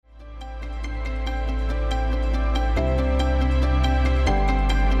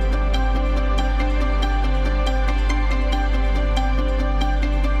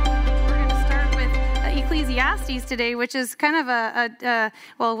today, which is kind of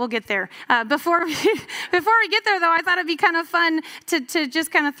well, we'll get there. Before we get there, though, I thought it'd be kind of fun to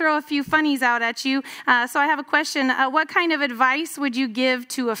just kind of throw a few funnies out at you. So I have a question. What kind of advice would you give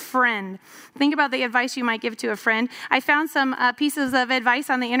to a friend? Think about the advice you might give to a friend. I found some pieces of advice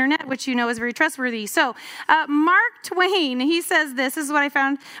on the internet, which you know is very trustworthy. So Mark Twain, he says this is what I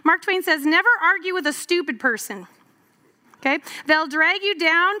found. Mark Twain says, never argue with a stupid person. Okay? They'll drag you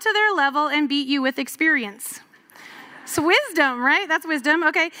down to their level and beat you with experience. It's wisdom, right? That's wisdom.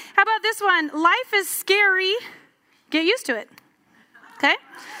 Okay. How about this one? Life is scary. Get used to it. Okay?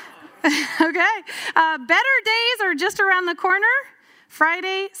 Okay. Better days are just around the corner.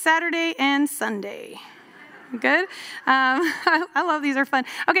 Friday, Saturday, and Sunday. Good? I love these are fun.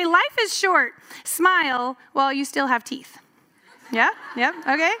 Okay, life is short. Smile while you still have teeth. Yeah? Yep.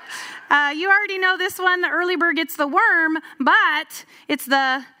 Okay. You already know this one. The early bird gets the worm, but it's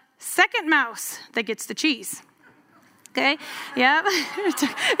the second mouse that gets the cheese. Okay. Yep.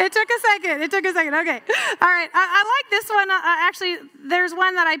 It took a second. Okay. All right. I like this one. Actually, there's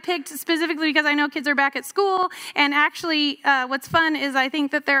one that I picked specifically because I know kids are back at school. And actually, what's fun is I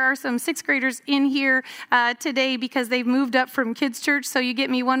think that there are some sixth graders in here today because they've moved up from kids' church. So you get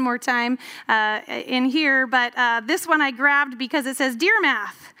me one more time in here. But this one I grabbed because it says, "Dear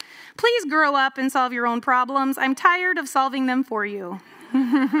Math, please grow up and solve your own problems. I'm tired of solving them for you."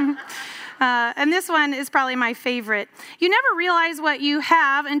 And this one is probably my favorite. You never realize what you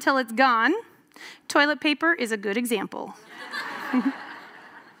have until it's gone. Toilet paper is a good example.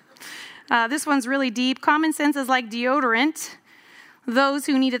 This one's really deep. Common sense is like deodorant. Those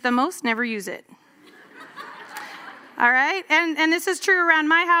who need it the most never use it. All right? And this is true around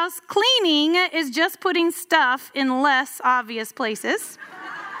my house. Cleaning is just putting stuff in less obvious places.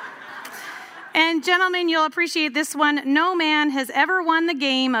 And gentlemen, you'll appreciate this one. No man has ever won the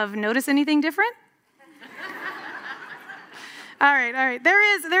game of notice anything different? All right.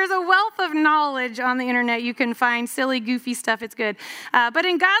 There's a wealth of knowledge on the internet. You can find silly, goofy stuff. It's good. But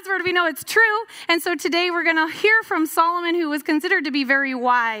in God's word, we know it's true. And so today we're going to hear from Solomon, who was considered to be very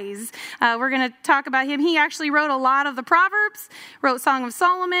wise. We're going to talk about him. He actually wrote a lot of the Proverbs, wrote Song of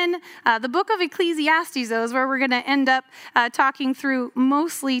Solomon. The book of Ecclesiastes, though, is where we're going to end up talking through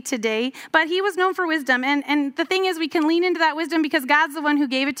mostly today. But he was known for wisdom. And the thing is, we can lean into that wisdom because God's the one who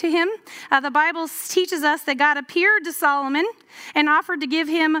gave it to him. The Bible teaches us that God appeared to Solomon and offered to give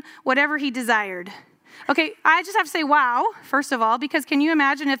him whatever he desired. Okay, I just have to say, wow, first of all, because can you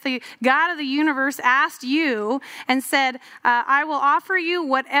imagine if the God of the universe asked you and said, I will offer you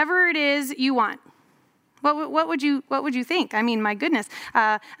whatever it is you want? What would you think? I mean, my goodness,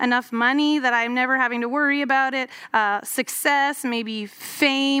 enough money that I'm never having to worry about it, success, maybe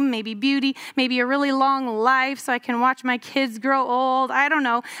fame, maybe beauty, maybe a really long life so I can watch my kids grow old. I don't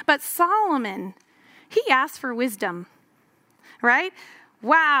know. But Solomon, he asked for wisdom. Right?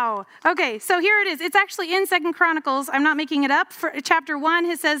 Wow. Okay, so here it is. It's actually in 2 Chronicles. I'm not making it up. For chapter 1,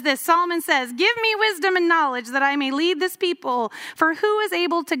 it says this. Solomon says, "Give me wisdom and knowledge that I may lead this people. For who is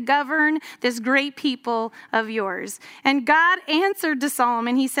able to govern this great people of yours?" And God answered to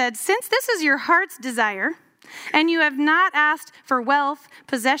Solomon. He said, "Since this is your heart's desire, and you have not asked for wealth,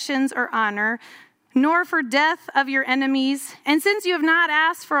 possessions, or honor, nor for death of your enemies. And since you have not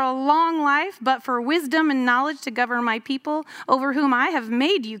asked for a long life, but for wisdom and knowledge to govern my people, over whom I have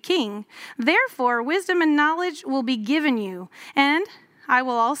made you king, therefore wisdom and knowledge will be given you. And I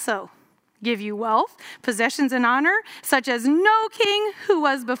will also give you wealth, possessions, and honor, such as no king who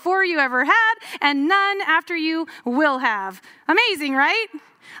was before you ever had, and none after you will have." Amazing, right?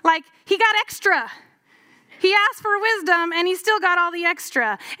 Like, he got extra. He asked for wisdom, and he still got all the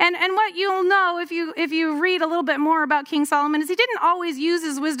extra. And what you'll know if you read a little bit more about King Solomon is he didn't always use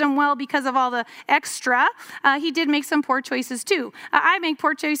his wisdom well because of all the extra. He did make some poor choices too. I make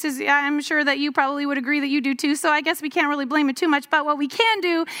poor choices. I'm sure that you probably would agree that you do too. So I guess we can't really blame it too much. But what we can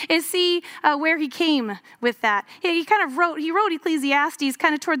do is see where he came with that. He wrote Ecclesiastes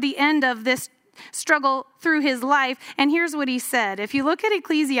kind of toward the end of this struggle through his life. And here's what he said. If you look at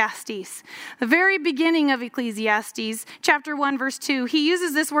Ecclesiastes, the very beginning of Ecclesiastes, chapter 1, verse 2, he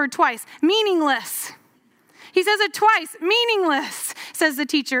uses this word twice, meaningless. He says it twice, meaningless, says the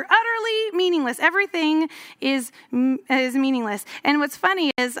teacher, utterly meaningless. Everything is meaningless. And what's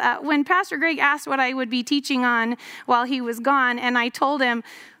funny is when Pastor Greg asked what I would be teaching on while he was gone, and I told him,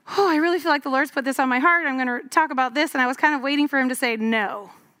 I really feel like the Lord's put this on my heart. I'm going to talk about this. And I was kind of waiting for him to say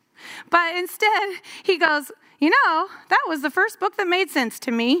no. But instead, he goes, that was the first book that made sense to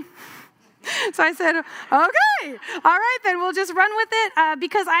me. So I said, okay, all right, then we'll just run with it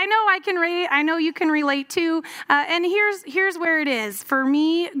because I know I can relate. I know you can relate too. And here's where it is. For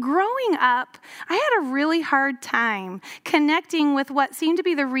me, growing up, I had a really hard time connecting with what seemed to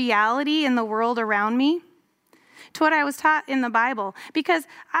be the reality in the world around me to what I was taught in the Bible, because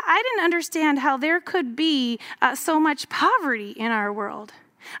I didn't understand how there could be so much poverty in our world.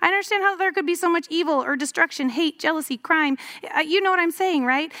 I understand how there could be so much evil or destruction, hate, jealousy, crime. You know what I'm saying,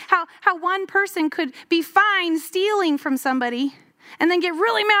 right? How one person could be fine stealing from somebody and then get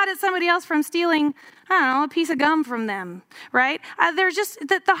really mad at somebody else from stealing, I don't know, a piece of gum from them, right? There's just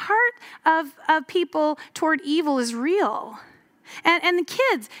that the heart of people toward evil is real. And the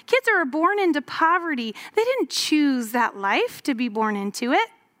kids who are born into poverty, they didn't choose that life to be born into it.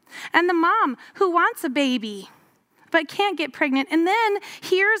 And the mom who wants a baby but can't get pregnant, and then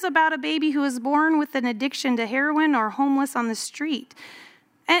hears about a baby who is born with an addiction to heroin or homeless on the street.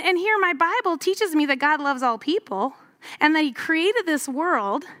 And here my Bible teaches me that God loves all people and that he created this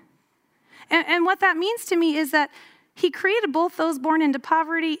world. And what that means to me is that he created both those born into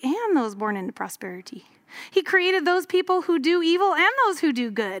poverty and those born into prosperity. He created those people who do evil and those who do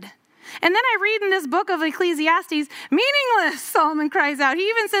good. And then I read in this book of Ecclesiastes, meaningless, Solomon cries out. He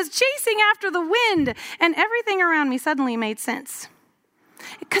even says, chasing after the wind. And everything around me suddenly made sense.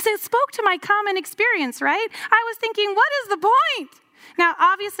 Because it spoke to my common experience, right? I was thinking, what is the point? Now,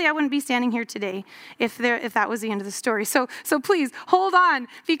 obviously, I wouldn't be standing here today if that was the end of the story. So please, hold on,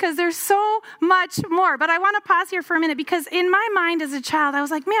 because there's so much more. But I want to pause here for a minute, because in my mind as a child, I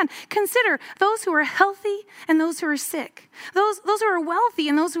was like, man, consider those who are healthy and those who are sick. Those who are wealthy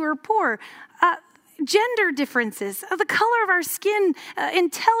and those who are poor. Gender differences, the color of our skin,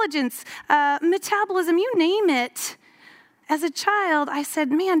 intelligence, metabolism, you name it. As a child, I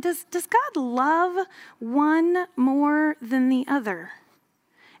said, man, does God love one more than the other?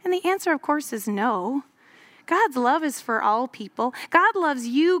 And the answer, of course, is no. God's love is for all people. God loves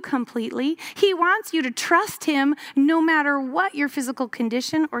you completely. He wants you to trust him no matter what your physical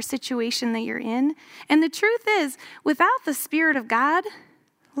condition or situation that you're in. And the truth is, without the Spirit of God,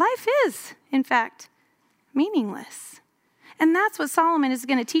 life is, in fact, meaningless. And that's what Solomon is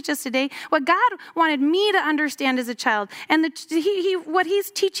going to teach us today, what God wanted me to understand as a child. And what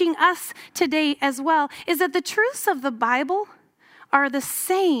he's teaching us today as well is that the truths of the Bible are the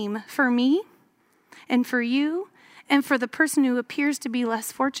same for me and for you and for the person who appears to be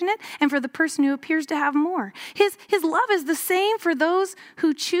less fortunate and for the person who appears to have more. His love is the same for those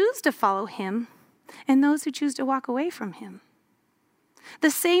who choose to follow him and those who choose to walk away from him.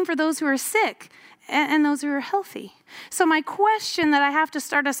 The same for those who are sick and those who are healthy. So my question that I have to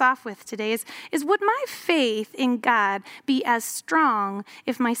start us off with today is would my faith in God be as strong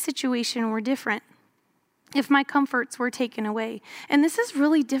if my situation were different? If my comforts were taken away? And this is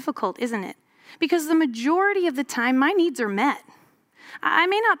really difficult, isn't it? Because the majority of the time, my needs are met. I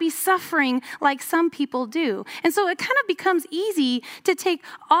may not be suffering like some people do. And so it kind of becomes easy to take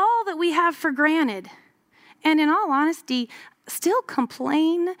all that we have for granted. And in all honesty, still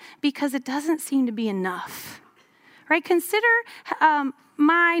complain because it doesn't seem to be enough. Right? Consider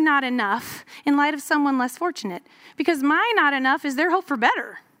my not enough in light of someone less fortunate. Because my not enough is their hope for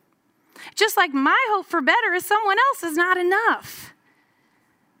better. Just like my hope for better is someone else's not enough.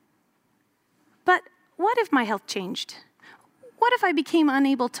 But what if my health changed? What if I became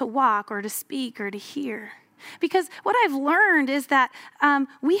unable to walk or to speak or to hear? Because what I've learned is that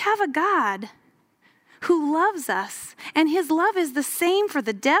we have a God who loves us, and his love is the same for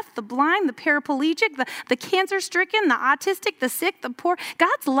the deaf, the blind, the paraplegic, the cancer-stricken, the autistic, the sick, the poor.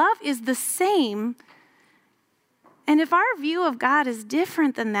 God's love is the same. And if our view of God is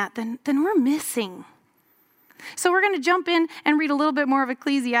different than that, then we're missing. So we're going to jump in and read a little bit more of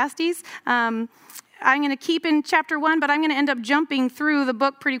Ecclesiastes. I'm going to keep in chapter 1, but I'm going to end up jumping through the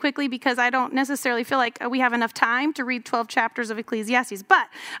book pretty quickly because I don't necessarily feel like we have enough time to read 12 chapters of Ecclesiastes. But,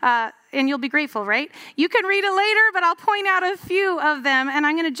 and you'll be grateful, right? You can read it later, but I'll point out a few of them. And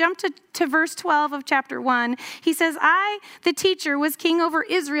I'm going to jump to verse 12 of chapter 1. He says, I, the teacher, was king over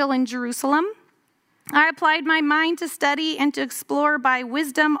Israel in Jerusalem. I applied my mind to study and to explore by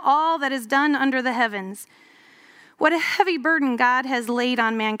wisdom all that is done under the heavens. What a heavy burden God has laid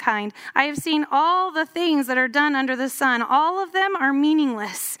on mankind. I have seen all the things that are done under the sun. All of them are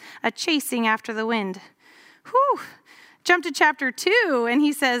meaningless, a chasing after the wind. Whew. Jump to chapter 2, and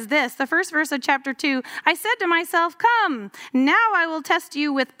he says this, the first verse of chapter 2, I said to myself, come, now I will test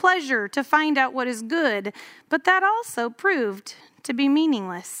you with pleasure to find out what is good. But that also proved to be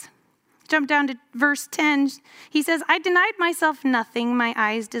meaningless. Jump down to verse 10. He says, I denied myself nothing my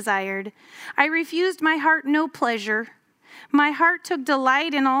eyes desired. I refused my heart no pleasure. My heart took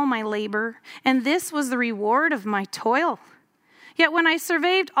delight in all my labor, and this was the reward of my toil. Yet when I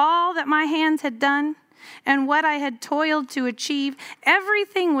surveyed all that my hands had done, and what I had toiled to achieve,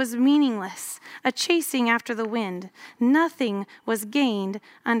 everything was meaningless, a chasing after the wind. Nothing was gained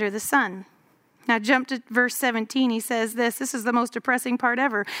under the sun. Now jump to verse 17. He says this is the most depressing part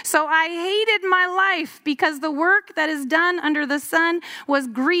ever. So I hated my life because the work that is done under the sun was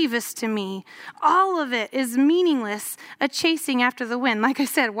grievous to me. All of it is meaningless, a chasing after the wind. Like I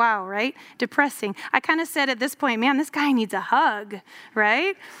said, wow, right? Depressing. I kind of said at this point, man, this guy needs a hug,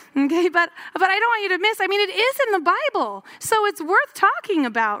 right? Okay, but I don't want you to miss, it is in the Bible, so it's worth talking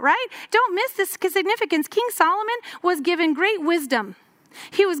about, right? Don't miss this significance. King Solomon was given great wisdom.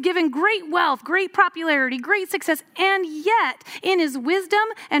 He was given great wealth, great popularity, great success, and yet in his wisdom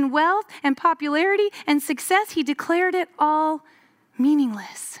and wealth and popularity and success, he declared it all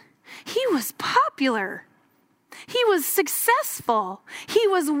meaningless. He was popular. He was successful. He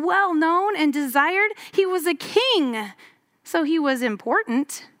was well known and desired. He was a king, so he was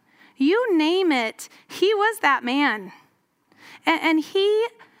important. You name it, he was that man. And he,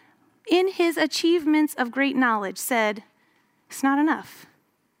 in his achievements of great knowledge, said, it's not enough.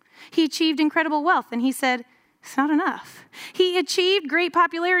 He achieved incredible wealth, and he said, it's not enough. He achieved great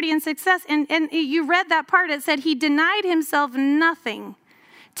popularity and success, and you read that part. It said he denied himself nothing.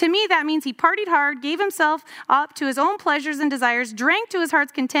 To me, that means he partied hard, gave himself up to his own pleasures and desires, drank to his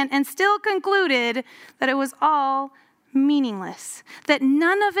heart's content, and still concluded that it was all meaningless, that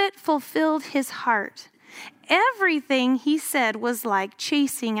none of it fulfilled his heart. Everything he said was like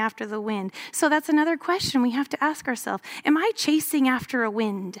chasing after the wind. So that's another question we have to ask ourselves. Am I chasing after a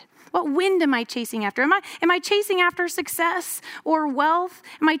wind? What wind am I chasing after? Am I chasing after success or wealth?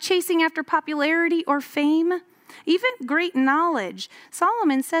 Am I chasing after popularity or fame? Even great knowledge.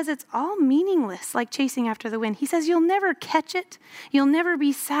 Solomon says it's all meaningless, like chasing after the wind. He says you'll never catch it. You'll never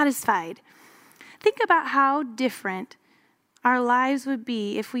be satisfied. Think about how different our lives would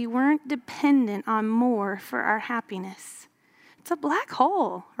be if we weren't dependent on more for our happiness. It's a black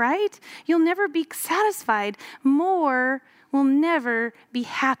hole, right? You'll never be satisfied. More will never be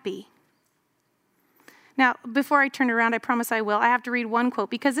happy. Now, before I turn around, I promise I will, I have to read one quote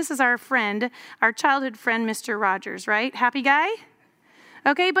because this is our friend, our childhood friend, Mr. Rogers, right? Happy guy?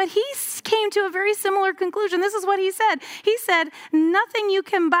 Okay, but he came to a very similar conclusion. This is what he said. He said, nothing you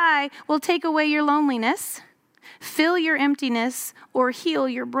can buy will take away your loneliness, fill your emptiness, or heal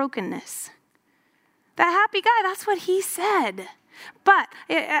your brokenness. That happy guy, that's what he said. But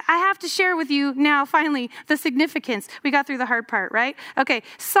I have to share with you now, finally, the significance. We got through the hard part, right? Okay,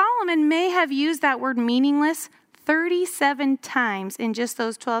 Solomon may have used that word meaningless 37 times in just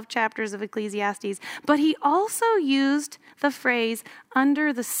those 12 chapters of Ecclesiastes. But he also used the phrase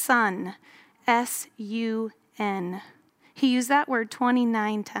under the sun, S-U-N. He used that word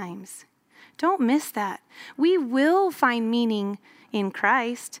 29 times. Don't miss that. We will find meaning in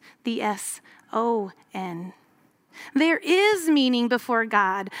Christ, the S-O-N. There is meaning before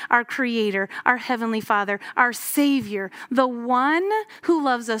God, our Creator, our Heavenly Father, our Savior, the one who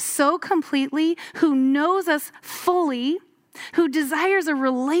loves us so completely, who knows us fully, who desires a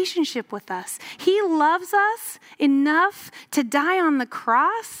relationship with us. He loves us enough to die on the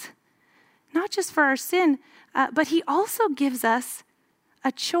cross, not just for our sin, but he also gives us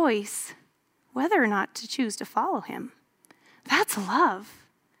a choice whether or not to choose to follow him. That's love.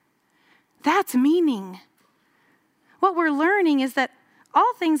 That's meaning. What we're learning is that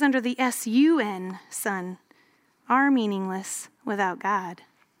all things under the S-U-N, sun, are meaningless without God.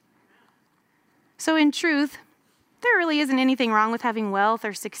 So in truth, there really isn't anything wrong with having wealth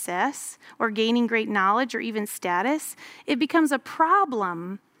or success or gaining great knowledge or even status. It becomes a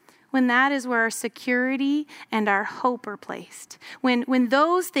problem when that is where our security and our hope are placed. When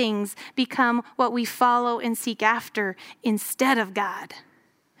those things become what we follow and seek after instead of God.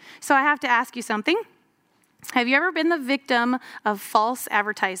 So I have to ask you something. Have you ever been the victim of false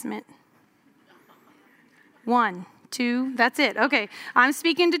advertisement? 1, 2, that's it. Okay, I'm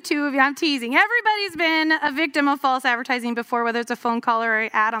speaking to 2 of you. I'm teasing. Everybody's been a victim of false advertising before, whether it's a phone call or an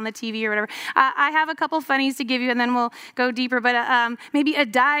ad on the TV or whatever. I have a couple funnies to give you, and then we'll go deeper. But maybe a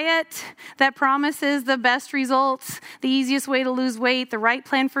diet that promises the best results, the easiest way to lose weight, the right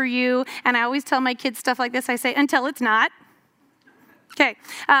plan for you. And I always tell my kids stuff like this. I say, until it's not. Okay,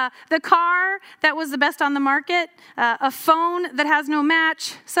 the car that was the best on the market, a phone that has no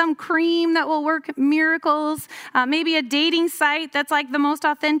match, some cream that will work miracles, maybe a dating site that's like the most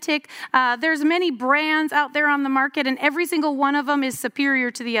authentic. There's many brands out there on the market, and every single one of them is superior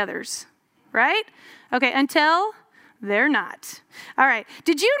to the others, right? Okay, until they're not. All right.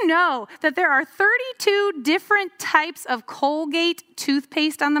 Did you know that there are 32 different types of Colgate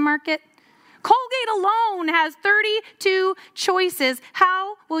toothpaste on the market? Colgate alone has 32 choices.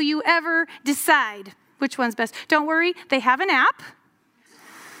 How will you ever decide which one's best? Don't worry, they have an app.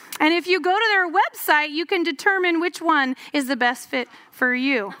 And if you go to their website, you can determine which one is the best fit for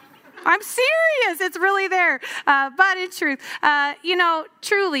you. I'm serious. It's really there. But in truth,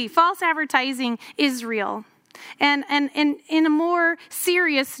 truly, false advertising is real. And in a more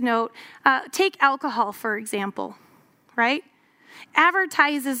serious note, take alcohol, for example, right?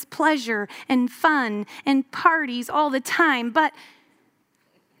 Advertises pleasure and fun and parties all the time. But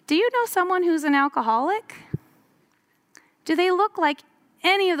do you know someone who's an alcoholic? Do they look like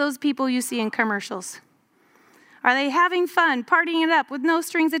any of those people you see in commercials? Are they having fun, partying it up with no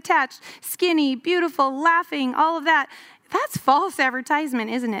strings attached, skinny, beautiful, laughing, all of that? That's false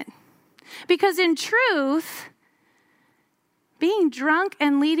advertisement, isn't it? Because in truth, being drunk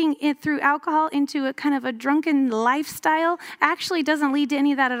and leading it through alcohol into a kind of a drunken lifestyle actually doesn't lead to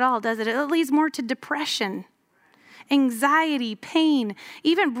any of that at all, does it? It leads more to depression, anxiety, pain,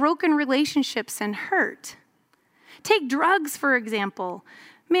 even broken relationships and hurt. Take drugs, for example.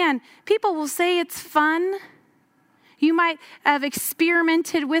 Man, people will say it's fun. You might have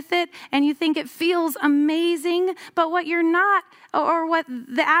experimented with it and you think it feels amazing, but what you're not, or what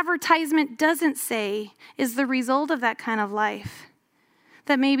the advertisement doesn't say, is the result of that kind of life.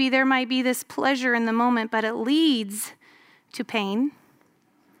 That maybe there might be this pleasure in the moment, but it leads to pain,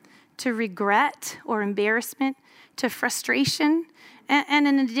 to regret or embarrassment, to frustration, and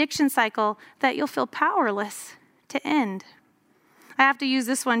an addiction cycle that you'll feel powerless to end. I have to use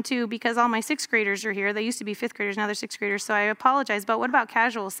this one too because all my sixth graders are here. They used to be fifth graders, now they're sixth graders, so I apologize. But what about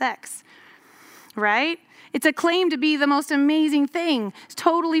casual sex? Right? It's a claim to be the most amazing thing. It's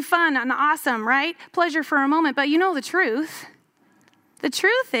totally fun and awesome, right? Pleasure for a moment. But you know the truth. The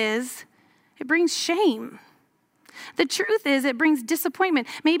truth is, it brings shame. The truth is, it brings disappointment,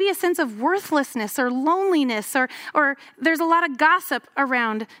 maybe a sense of worthlessness or loneliness, or there's a lot of gossip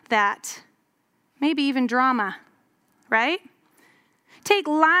around that. Maybe even drama, right? Take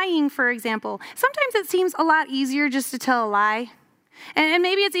lying, for example. Sometimes it seems a lot easier just to tell a lie. And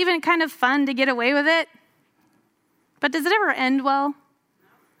maybe it's even kind of fun to get away with it. But does it ever end well?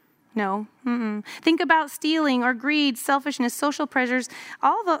 No. Think about stealing or greed, selfishness, social pressures.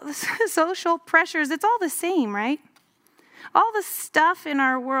 All the social pressures, it's all the same, right? All the stuff in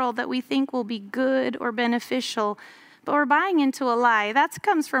our world that we think will be good or beneficial, but we're buying into a lie. That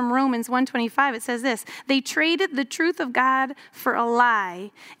comes from Romans 1:25. It says this: they traded the truth of God for a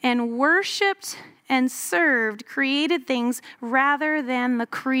lie and worshiped and served created things rather than the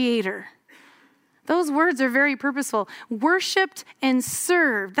Creator. Those words are very purposeful. Worshiped and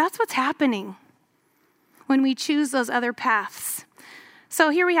served. That's what's happening when we choose those other paths. So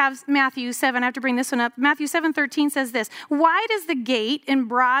here we have Matthew 7. I have to bring this one up. Matthew 7:13 says this: wide is the gate and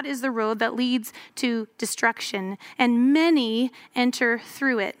broad is the road that leads to destruction, and many enter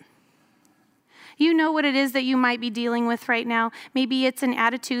through it. You know what it is that you might be dealing with right now. Maybe it's an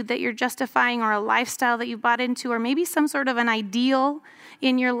attitude that you're justifying, or a lifestyle that you bought into, or maybe some sort of an ideal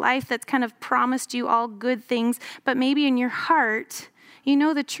in your life that's kind of promised you all good things, but maybe in your heart, you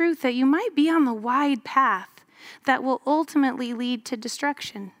know the truth that you might be on the wide path that will ultimately lead to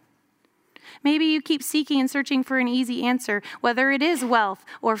destruction. Maybe you keep seeking and searching for an easy answer, whether it is wealth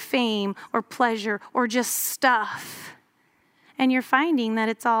or fame or pleasure or just stuff. And you're finding that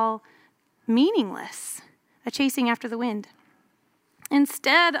it's all meaningless, a chasing after the wind.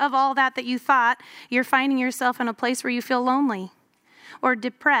 Instead of all that you thought, you're finding yourself in a place where you feel lonely or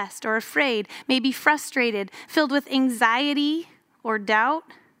depressed or afraid, maybe frustrated, filled with anxiety or doubt.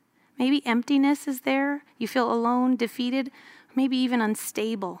 Maybe emptiness is there. You feel alone, defeated, maybe even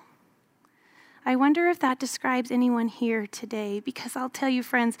unstable. I wonder if that describes anyone here today, because I'll tell you,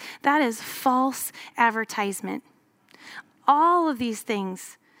 friends, that is false advertisement. All of these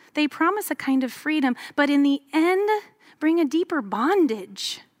things, they promise a kind of freedom, but in the end, bring a deeper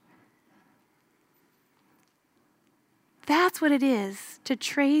bondage. That's what it is to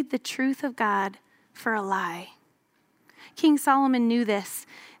trade the truth of God for a lie. King Solomon knew this.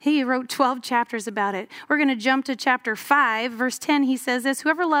 He wrote 12 chapters about it. We're going to jump to chapter 5, verse 10. He says this: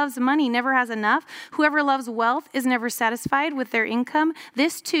 whoever loves money never has enough. Whoever loves wealth is never satisfied with their income.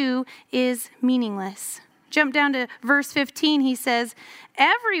 This too is meaningless. Jump down to verse 15. He says,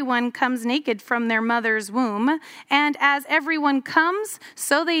 everyone comes naked from their mother's womb, and as everyone comes,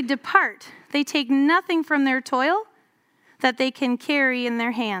 so they depart. They take nothing from their toil that they can carry in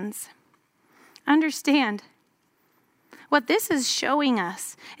their hands. Understand, What this is showing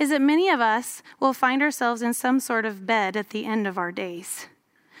us is that many of us will find ourselves in some sort of bed at the end of our days,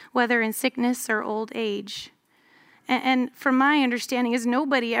 whether in sickness or old age. And from my understanding is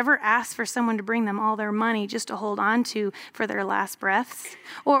nobody ever asks for someone to bring them all their money just to hold on to for their last breaths,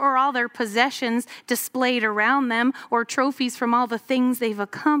 or all their possessions displayed around them, or trophies from all the things they've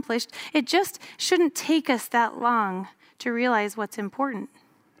accomplished. It just shouldn't take us that long to realize what's important.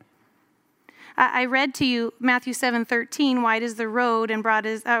 I read to you Matthew 7:13, wide is the road and broad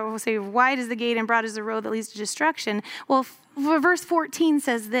is, wide is the gate and broad is the road that leads to destruction. Well, verse 14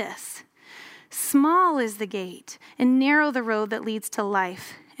 says this: small is the gate and narrow the road that leads to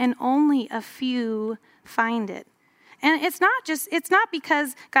life, and only a few find it. And it's not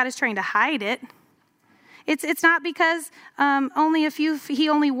because God is trying to hide it. It's not because he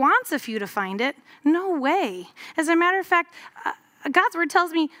only wants a few to find it. No way. As a matter of fact, God's word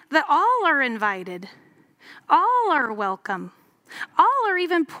tells me that all are invited. All are welcome. All are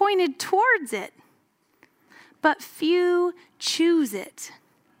even pointed towards it. But few choose it.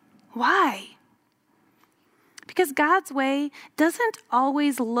 Why? Because God's way doesn't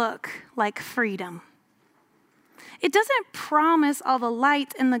always look like freedom. It doesn't promise all the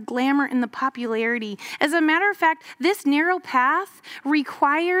light and the glamour and the popularity. As a matter of fact, this narrow path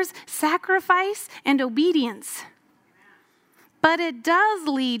requires sacrifice and obedience. But it does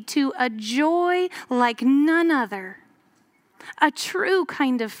lead to a joy like none other, a true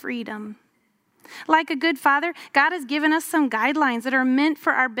kind of freedom. Like a good father, God has given us some guidelines that are meant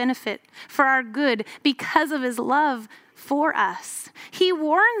for our benefit, for our good, because of his love for us. He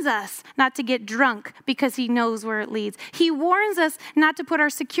warns us not to get drunk because he knows where it leads. He warns us not to put our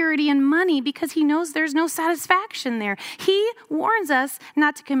security in money because he knows there's no satisfaction there. He warns us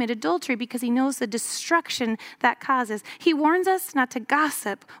not to commit adultery because he knows the destruction that causes. He warns us not to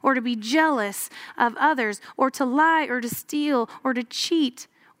gossip or to be jealous of others or to lie or to steal or to cheat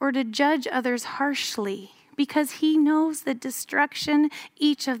or to judge others harshly because he knows the destruction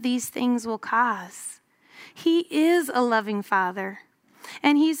each of these things will cause. He is a loving Father,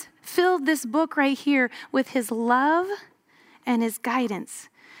 and he's filled this book right here with his love and his guidance.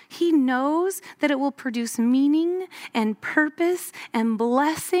 He knows that it will produce meaning and purpose and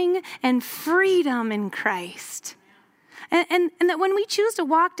blessing and freedom in Christ. And that when we choose to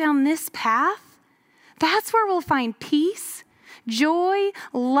walk down this path, that's where we'll find peace, joy,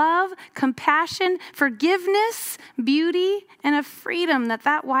 love, compassion, forgiveness, beauty, and a freedom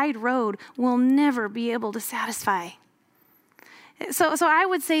that wide road will never be able to satisfy. So I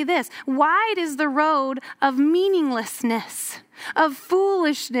would say this: wide is the road of meaninglessness, of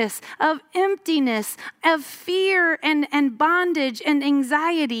foolishness, of emptiness, of fear and bondage and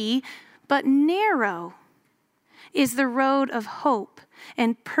anxiety, but narrow is the road of hope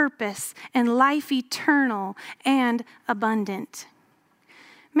and purpose and life eternal and abundant.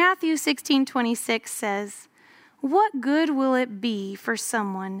 Matthew 16:26 says, "What good will it be for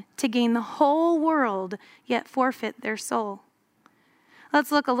someone to gain the whole world yet forfeit their soul?"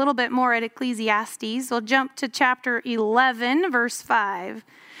 Let's look a little bit more at Ecclesiastes. We'll jump to chapter 11, verse 5.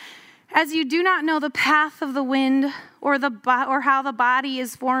 "As you do not know the path of the wind or how the body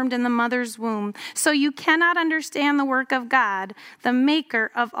is formed in the mother's womb, so you cannot understand the work of God, the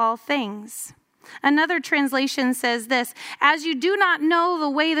maker of all things." Another translation says this: "As you do not know the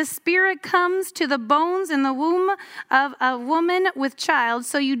way the Spirit comes to the bones in the womb of a woman with child,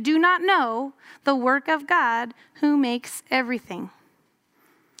 so you do not know the work of God who makes everything."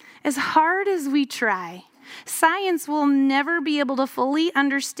 As hard as we try, science will never be able to fully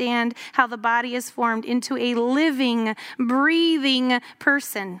understand how the body is formed into a living, breathing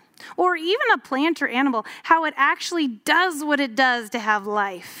person, or even a plant or animal, how it actually does what it does to have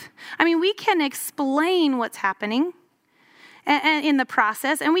life. I mean, we can explain what's happening in the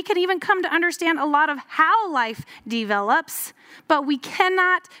process, and we can even come to understand a lot of how life develops, but we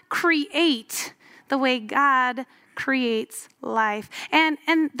cannot create the way God creates life. And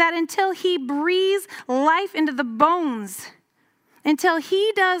that until he breathes life into the bones, until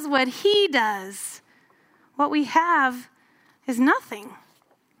he does what he does, what we have is nothing.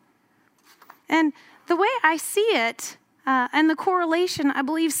 And the way I see it, and the correlation I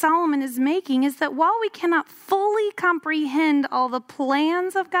believe Solomon is making, is that while we cannot fully comprehend all the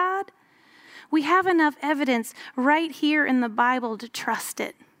plans of God, we have enough evidence right here in the Bible to trust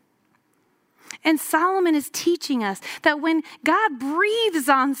it. And Solomon is teaching us that when God breathes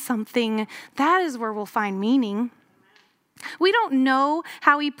on something, that is where we'll find meaning. We don't know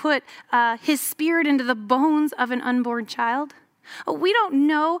how he put his spirit into the bones of an unborn child. We don't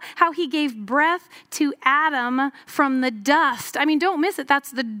know how he gave breath to Adam from the dust. I mean, don't miss it.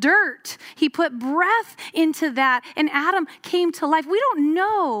 That's the dirt. He put breath into that, and Adam came to life. We don't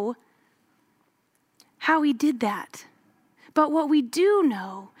know how he did that. But what we do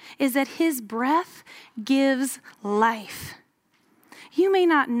know is that his breath gives life. You may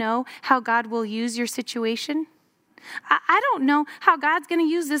not know how God will use your situation. I don't know how God's going to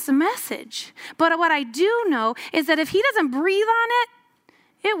use this message. But what I do know is that if he doesn't breathe on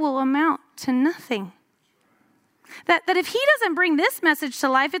it, it will amount to nothing. That if he doesn't bring this message to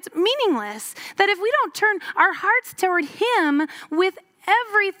life, it's meaningless. That if we don't turn our hearts toward him with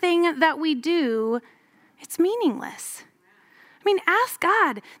everything that we do, it's meaningless. I mean, ask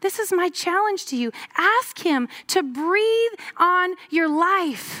God. This is my challenge to you. Ask him to breathe on your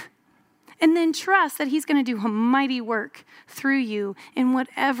life. And then trust that he's going to do a mighty work through you in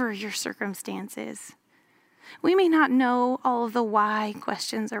whatever your circumstance is. We may not know all of the why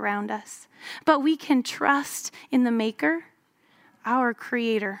questions around us, but we can trust in the Maker, our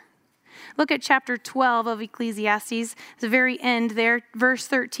Creator. Look at chapter 12 of Ecclesiastes, the very end there, verse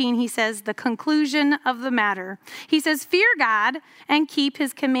 13, he says, the conclusion of the matter. He says, fear God and keep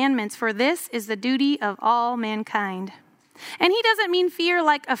his commandments, for this is the duty of all mankind. And he doesn't mean fear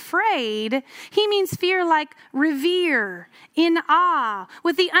like afraid. He means fear like revere, in awe,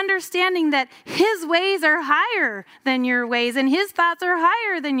 with the understanding that his ways are higher than your ways and his thoughts are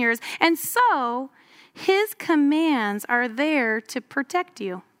higher than yours. And so his commands are there to protect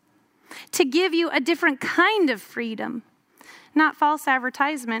you, to give you a different kind of freedom, not false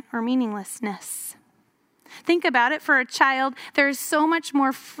advertisement or meaninglessness. Think about it. For a child, there is so much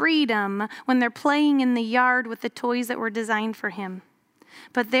more freedom when they're playing in the yard with the toys that were designed for him.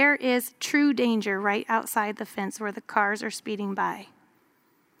 But there is true danger right outside the fence where the cars are speeding by.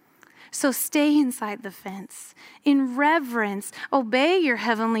 So stay inside the fence. In reverence, obey your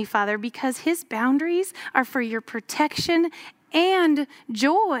Heavenly Father because his boundaries are for your protection and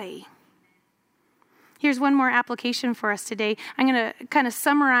joy. Here's one more application for us today. I'm going to kind of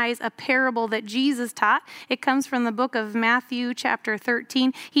summarize a parable that Jesus taught. It comes from the book of Matthew, chapter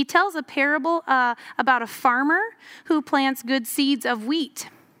 13. He tells a parable about a farmer who plants good seeds of wheat.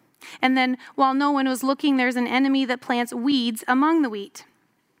 And then while no one was looking, there's an enemy that plants weeds among the wheat.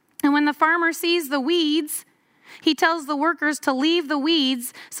 And when the farmer sees the weeds, he tells the workers to leave the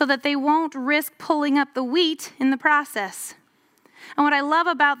weeds so that they won't risk pulling up the wheat in the process. And what I love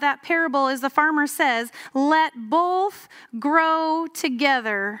about that parable is the farmer says, let both grow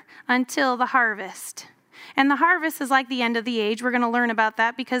together until the harvest. And the harvest is like the end of the age. We're going to learn about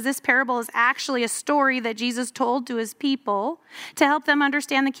that because this parable is actually a story that Jesus told to his people to help them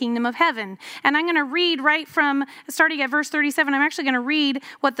understand the kingdom of heaven. And I'm going to read right from, starting at verse 37, I'm actually going to read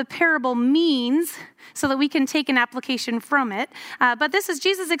what the parable means so that we can take an application from it. But this is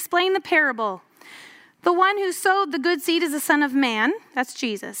Jesus explained the parable. The one who sowed the good seed is the Son of Man. That's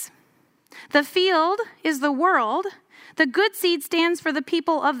Jesus. The field is the world. The good seed stands for the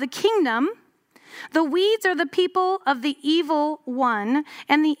people of the kingdom. The weeds are the people of the evil one.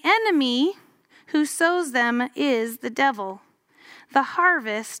 And the enemy who sows them is the devil. The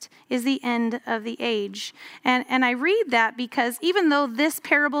harvest is the end of the age. And I read that because even though this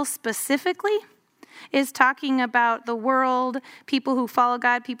parable specifically is talking about the world, people who follow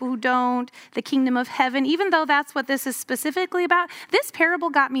God, people who don't, the kingdom of heaven. Even though that's what this is specifically about, this parable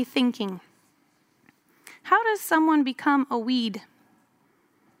got me thinking, how does someone become a weed?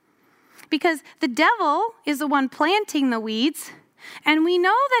 Because the devil is the one planting the weeds, and we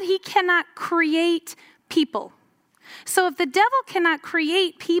know that he cannot create people. So if the devil cannot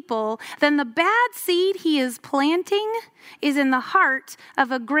create people, then the bad seed he is planting is in the heart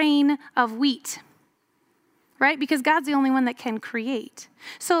of a grain of wheat. Right? Because God's the only one that can create.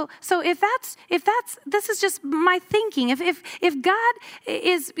 So if that's this is just my thinking. If God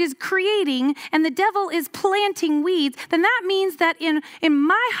is creating and the devil is planting weeds, then that means that in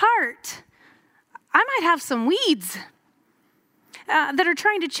my heart, I might have some weeds that are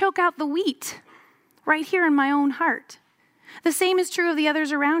trying to choke out the wheat right here in my own heart. The same is true of the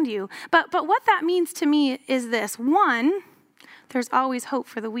others around you. But what that means to me is this. One, there's always hope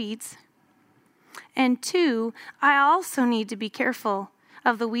for the weeds. And two, I also need to be careful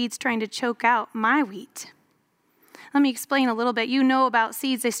of the weeds trying to choke out my wheat. Let me explain a little bit. You know about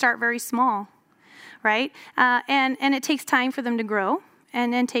seeds, they start very small, right? And it takes time for them to grow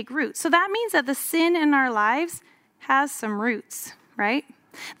and then take root. So that means that the sin in our lives has some roots, right?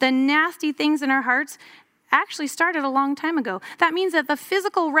 The nasty things in our hearts actually started a long time ago. That means that the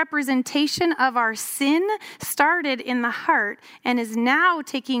physical representation of our sin started in the heart and is now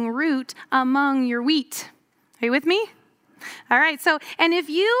taking root among your wheat. Are you with me? All right, so, and if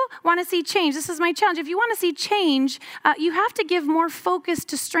you want to see change, this is my challenge. If you want to see change, you have to give more focus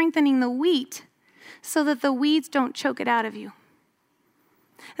to strengthening the wheat so that the weeds don't choke it out of you.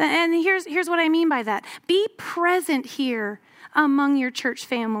 And here's what I mean by that. Be present here among your church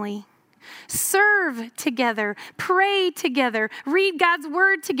family. Serve together, pray together, read God's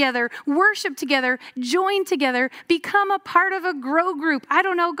word together, worship together, join together, become a part of a grow group. I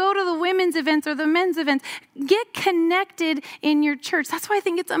don't know, go to the women's events or the men's events. Get connected in your church. That's why I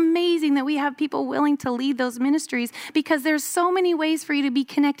think it's amazing that we have people willing to lead those ministries, because there's so many ways for you to be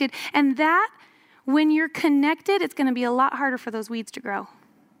connected. And that, when you're connected, it's going to be a lot harder for those weeds to grow.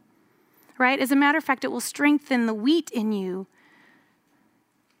 Right? As a matter of fact, it will strengthen the wheat in you.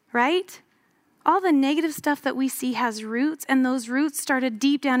 Right? All the negative stuff that we see has roots, and those roots started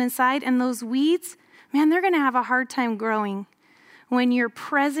deep down inside, and those weeds, man, they're going to have a hard time growing when you're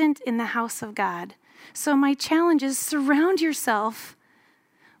present in the house of God. So my challenge is surround yourself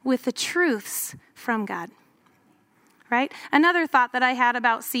with the truths from God. Right? Another thought that I had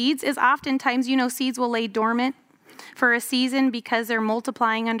about seeds is oftentimes, seeds will lay dormant for a season because they're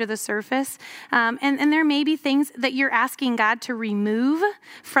multiplying under the surface. And there may be things that you're asking God to remove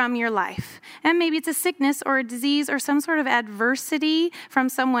from your life. And maybe it's a sickness or a disease or some sort of adversity from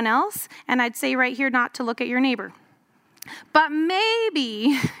someone else. And I'd say right here not to look at your neighbor. But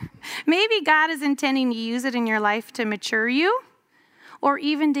maybe God is intending to use it in your life to mature you or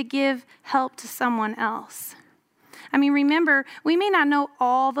even to give help to someone else. I mean, remember, we may not know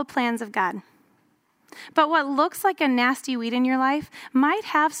all the plans of God. But what looks like a nasty weed in your life might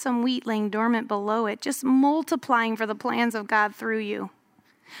have some wheat laying dormant below it, just multiplying for the plans of God through you,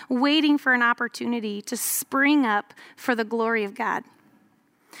 waiting for an opportunity to spring up for the glory of God.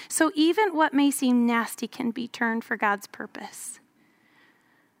 So even what may seem nasty can be turned for God's purpose.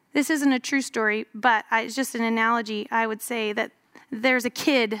 This isn't a true story, but it's just an analogy. I would say that there's a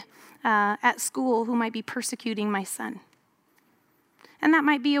kid at school who might be persecuting my son. And that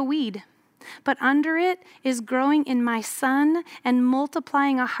might be a weed. But under it is growing in my son and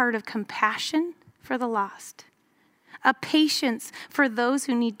multiplying a heart of compassion for the lost, a patience for those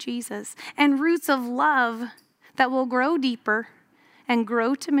who need Jesus, and roots of love that will grow deeper and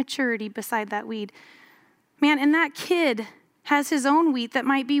grow to maturity beside that weed. Man, and that kid has his own wheat that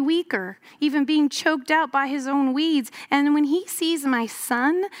might be weaker, even being choked out by his own weeds. And when he sees my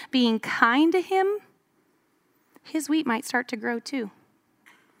son being kind to him, his wheat might start to grow too.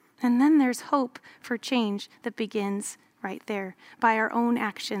 And then there's hope for change that begins right there by our own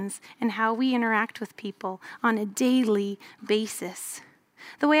actions and how we interact with people on a daily basis.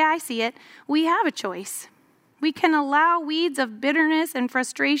 The way I see it, we have a choice. We can allow weeds of bitterness and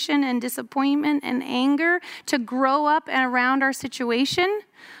frustration and disappointment and anger to grow up and around our situation,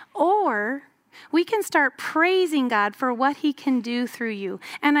 or we can start praising God for what he can do through you.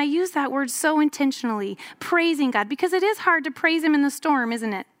 And I use that word so intentionally, praising God, because it is hard to praise him in the storm,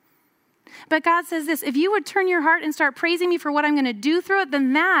 isn't it? But God says this, if you would turn your heart and start praising me for what I'm going to do through it,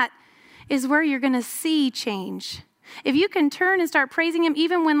 then that is where you're going to see change. If you can turn and start praising him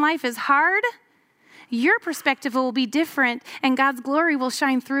even when life is hard, your perspective will be different and God's glory will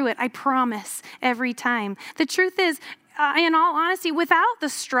shine through it. I promise, every time. The truth is, in all honesty, without the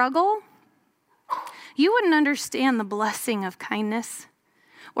struggle, you wouldn't understand the blessing of kindness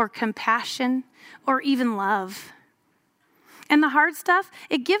or compassion or even love. And the hard stuff,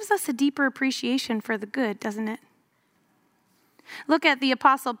 it gives us a deeper appreciation for the good, doesn't it? Look at the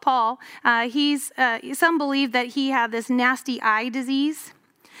Apostle Paul. Some believe that he had this nasty eye disease.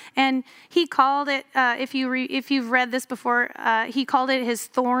 And he called it, if you've read this before, he called it his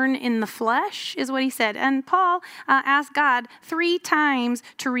thorn in the flesh, is what he said. And Paul asked God 3 times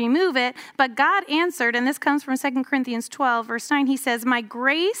to remove it, but God answered, and this comes from 2 Corinthians 12, verse 9. He says, "My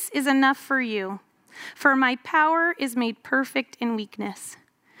grace is enough for you, for my power is made perfect in weakness."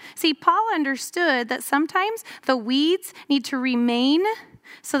 See, Paul understood that sometimes the weeds need to remain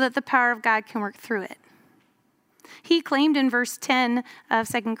so that the power of God can work through it. He claimed in verse 10 of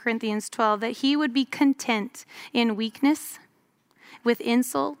 2 Corinthians 12 that he would be content in weakness, with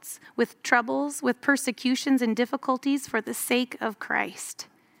insults, with troubles, with persecutions and difficulties for the sake of Christ.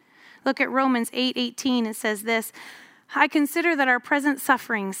 Look at Romans 8:18. It says this, "I consider that our present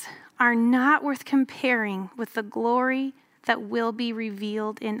sufferings are not worth comparing with the glory that will be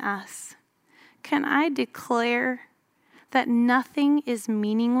revealed in us." Can I declare that nothing is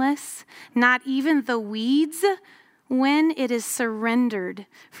meaningless, not even the weeds, when it is surrendered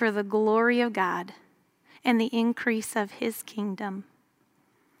for the glory of God and the increase of his kingdom?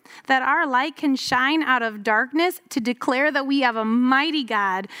 that our light can shine out of darkness to declare that we have a mighty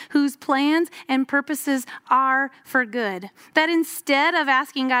God whose plans and purposes are for good. That instead of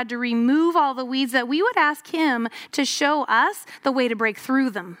asking God to remove all the weeds, that we would ask him to show us the way to break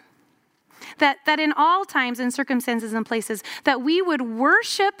through them. That in all times and circumstances and places, that we would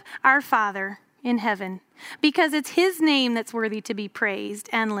worship our Father in heaven because it's his name that's worthy to be praised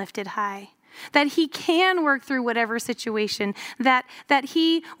and lifted high. That he can work through whatever situation, that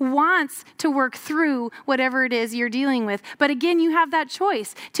he wants to work through whatever it is you're dealing with. But again, you have that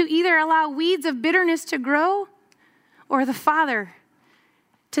choice to either allow weeds of bitterness to grow or the Father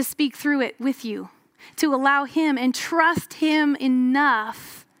to speak through it with you, to allow him and trust him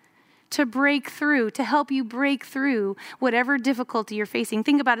enough to break through, to help you break through whatever difficulty you're facing.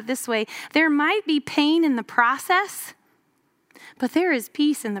 Think about it this way. There might be pain in the process, but there is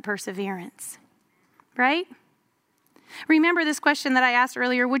peace in the perseverance, right? Remember this question that I asked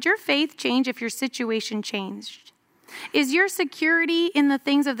earlier. Would your faith change if your situation changed? Is your security in the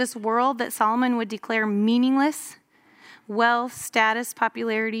things of this world that Solomon would declare meaningless? Wealth, status,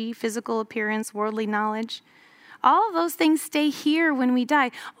 popularity, physical appearance, worldly knowledge. All of those things stay here when we die.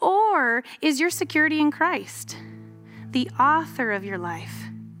 Or is your security in Christ, the author of your life?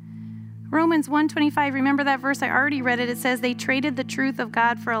 Romans 1:25, remember that verse? I already read it. It says they traded the truth of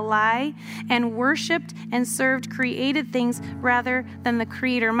God for a lie and worshiped and served created things rather than the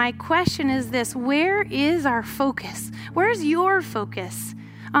Creator. My question is this: where is our focus? Where's your focus?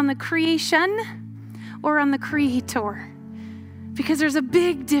 On the creation or on the Creator? Because there's a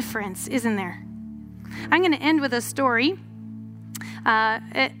big difference, isn't there? I'm going to end with a story. Not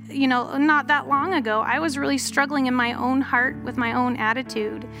that long ago, I was really struggling in my own heart with my own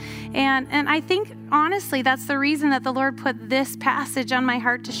attitude. And I think, honestly, that's the reason that the Lord put this passage on my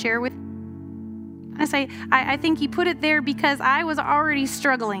heart to share with you. I think he put it there because I was already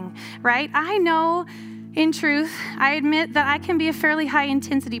struggling, right? I know, in truth, I admit that I can be a fairly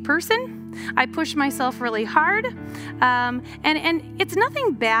high-intensity person. I push myself really hard, and it's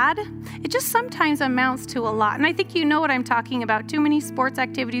nothing bad. It just sometimes amounts to a lot. And I think you know what I'm talking about. Too many sports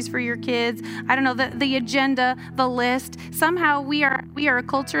activities for your kids. I don't know, the agenda, the list. Somehow we are a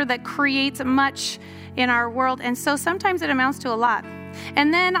culture that creates much in our world, and so sometimes it amounts to a lot.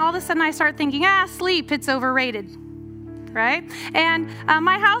 And then all of a sudden I start thinking, sleep, it's overrated, right? And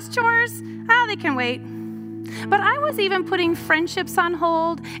my house chores, they can wait. But I was even putting friendships on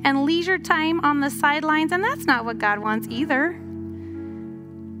hold and leisure time on the sidelines, and that's not what God wants either.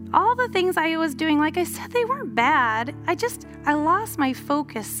 All the things I was doing, like I said, they weren't bad. I lost my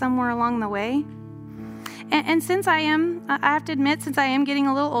focus somewhere along the way. And since I have to admit, since I am getting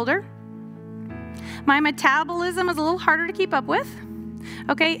a little older, my metabolism is a little harder to keep up with,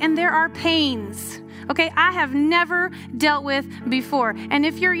 okay? And there are pains, okay, I have never dealt with before. And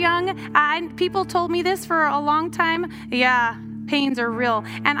if you're young, people told me this for a long time. Yeah, pains are real.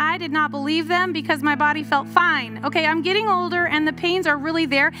 And I did not believe them because my body felt fine. Okay, I'm getting older and the pains are really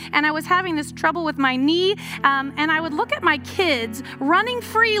there. And I was having this trouble with my knee. And I would look at my kids running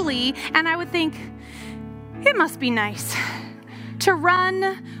freely and I would think, it must be nice to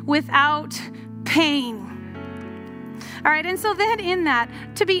run without pain. All right, and so then in that,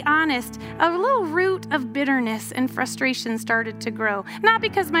 to be honest, a little root of bitterness and frustration started to grow. Not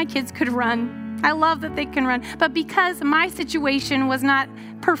because my kids could run. I love that they can run, but because my situation was not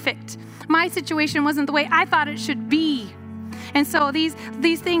perfect. My situation wasn't the way I thought it should be. And so these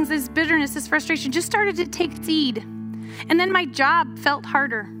things, this bitterness, this frustration just started to take seed. And then my job felt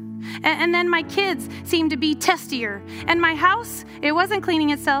harder. And then my kids seemed to be testier. And my house, it wasn't cleaning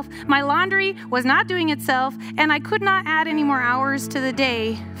itself. My laundry was not doing itself. And I could not add any more hours to the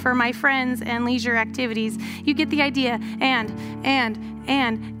day for my friends and leisure activities. You get the idea. And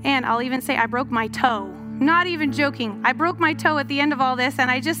I'll even say I broke my toe. Not even joking. I broke my toe at the end of all this.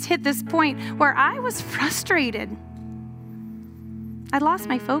 And I just hit this point where I was frustrated. I lost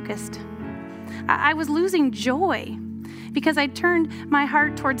my focus. I was losing joy. Because I turned my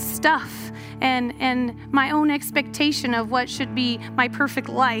heart towards stuff and my own expectation of what should be my perfect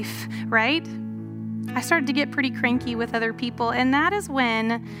life, right? I started to get pretty cranky with other people. And that is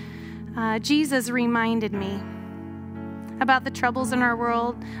when Jesus reminded me about the troubles in our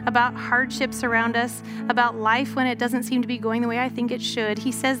world, about hardships around us, about life when it doesn't seem to be going the way I think it should.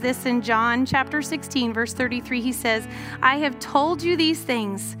 He says this in John chapter 16, verse 33. He says, I have told you these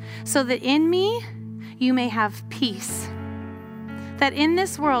things so that in me you may have peace. That in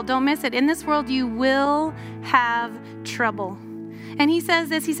this world, don't miss it, in this world you will have trouble. And he says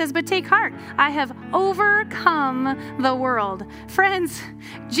this, he says, but take heart, I have overcome the world. Friends,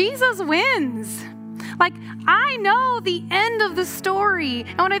 Jesus wins. Like, I know the end of the story.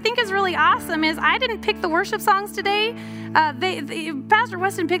 And what I think is really awesome is I didn't pick the worship songs today. Pastor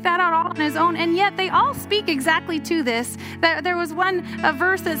Weston picked that out all on his own, and yet they all speak exactly to this. There was one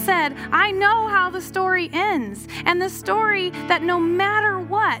verse that said, I know how the story ends. And the story that no matter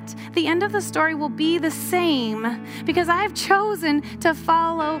what, the end of the story will be the same because I've chosen to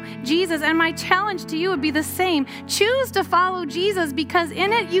follow Jesus. And my challenge to you would be the same. Choose to follow Jesus because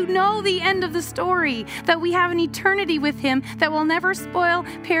in it you know the end of the story, that we have an eternity with him that will never spoil,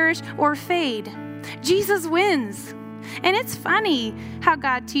 perish, or fade. Jesus wins. And it's funny how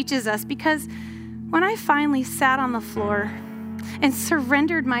God teaches us, because when I finally sat on the floor and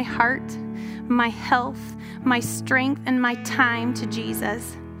surrendered my heart, my health, my strength, and my time to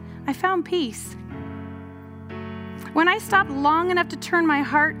Jesus, I found peace. When I stopped long enough to turn my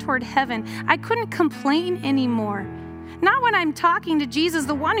heart toward heaven, I couldn't complain anymore. Not when I'm talking to Jesus,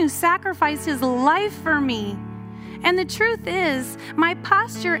 the one who sacrificed his life for me. And the truth is, my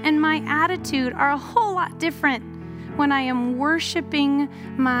posture and my attitude are a whole lot different when I am worshiping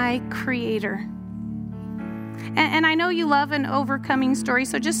my Creator. And I know you love an overcoming story,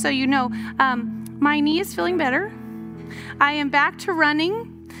 so just so you know, my knee is feeling better. I am back to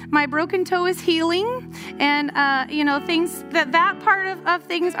running. My broken toe is healing, and things that part of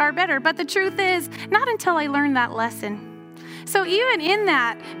things are better. But the truth is, not until I learned that lesson. So even in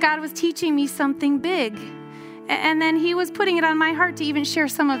that, God was teaching me something big, and then he was putting it on my heart to even share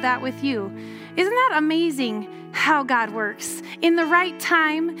some of that with you. Isn't that amazing how God works? In the right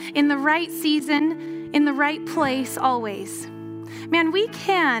time, in the right season, in the right place, always. Man, we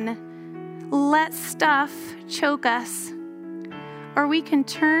can let stuff choke us, or we can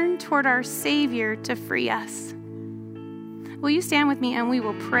turn toward our Savior to free us. Will you stand with me and we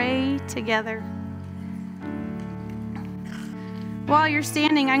will pray together? While you're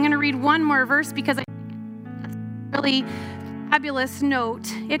standing, I'm going to read one more verse because I think it's a really fabulous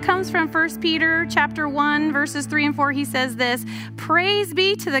note. It comes from 1 Peter chapter 1, verses 3 and 4. He says this: "Praise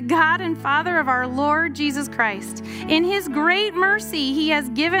be to the God and Father of our Lord Jesus Christ. In his great mercy, he has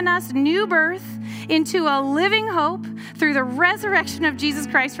given us new birth into a living hope through the resurrection of Jesus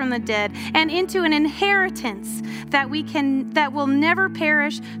Christ from the dead, and into an inheritance that will never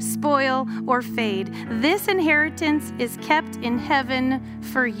perish, spoil, or fade. This inheritance is kept in heaven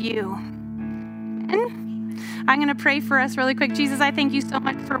for you." And I'm going to pray for us really quick. Jesus, I thank you so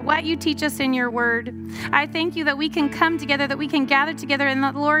much for what you teach us in your word. I thank you that we can come together, that we can gather together, and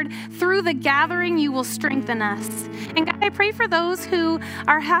that, Lord, through the gathering, you will strengthen us. And God, I pray for those who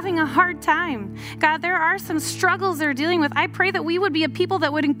are having a hard time. God, there are some struggles they're dealing with. I pray that we would be a people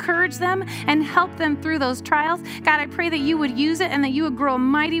that would encourage them and help them through those trials. God, I pray that you would use it and that you would grow a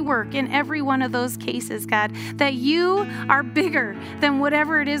mighty work in every one of those cases, God, that you are bigger than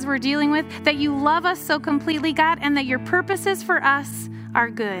whatever it is we're dealing with, that you love us so completely, God, and that your purposes for us are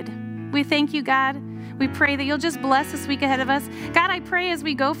good. We thank you, God. We pray that you'll just bless this week ahead of us. God, I pray as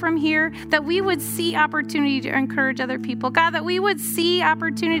we go from here that we would see opportunity to encourage other people. God, that we would see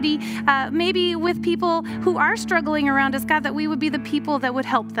opportunity maybe with people who are struggling around us. God, that we would be the people that would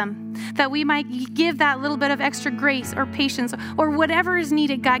help them. That we might give that little bit of extra grace or patience or whatever is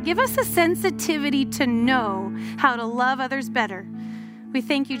needed. God, give us a sensitivity to know how to love others better. We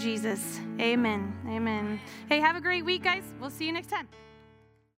thank you, Jesus. Amen. Amen. Hey, have a great week, guys. We'll see you next time.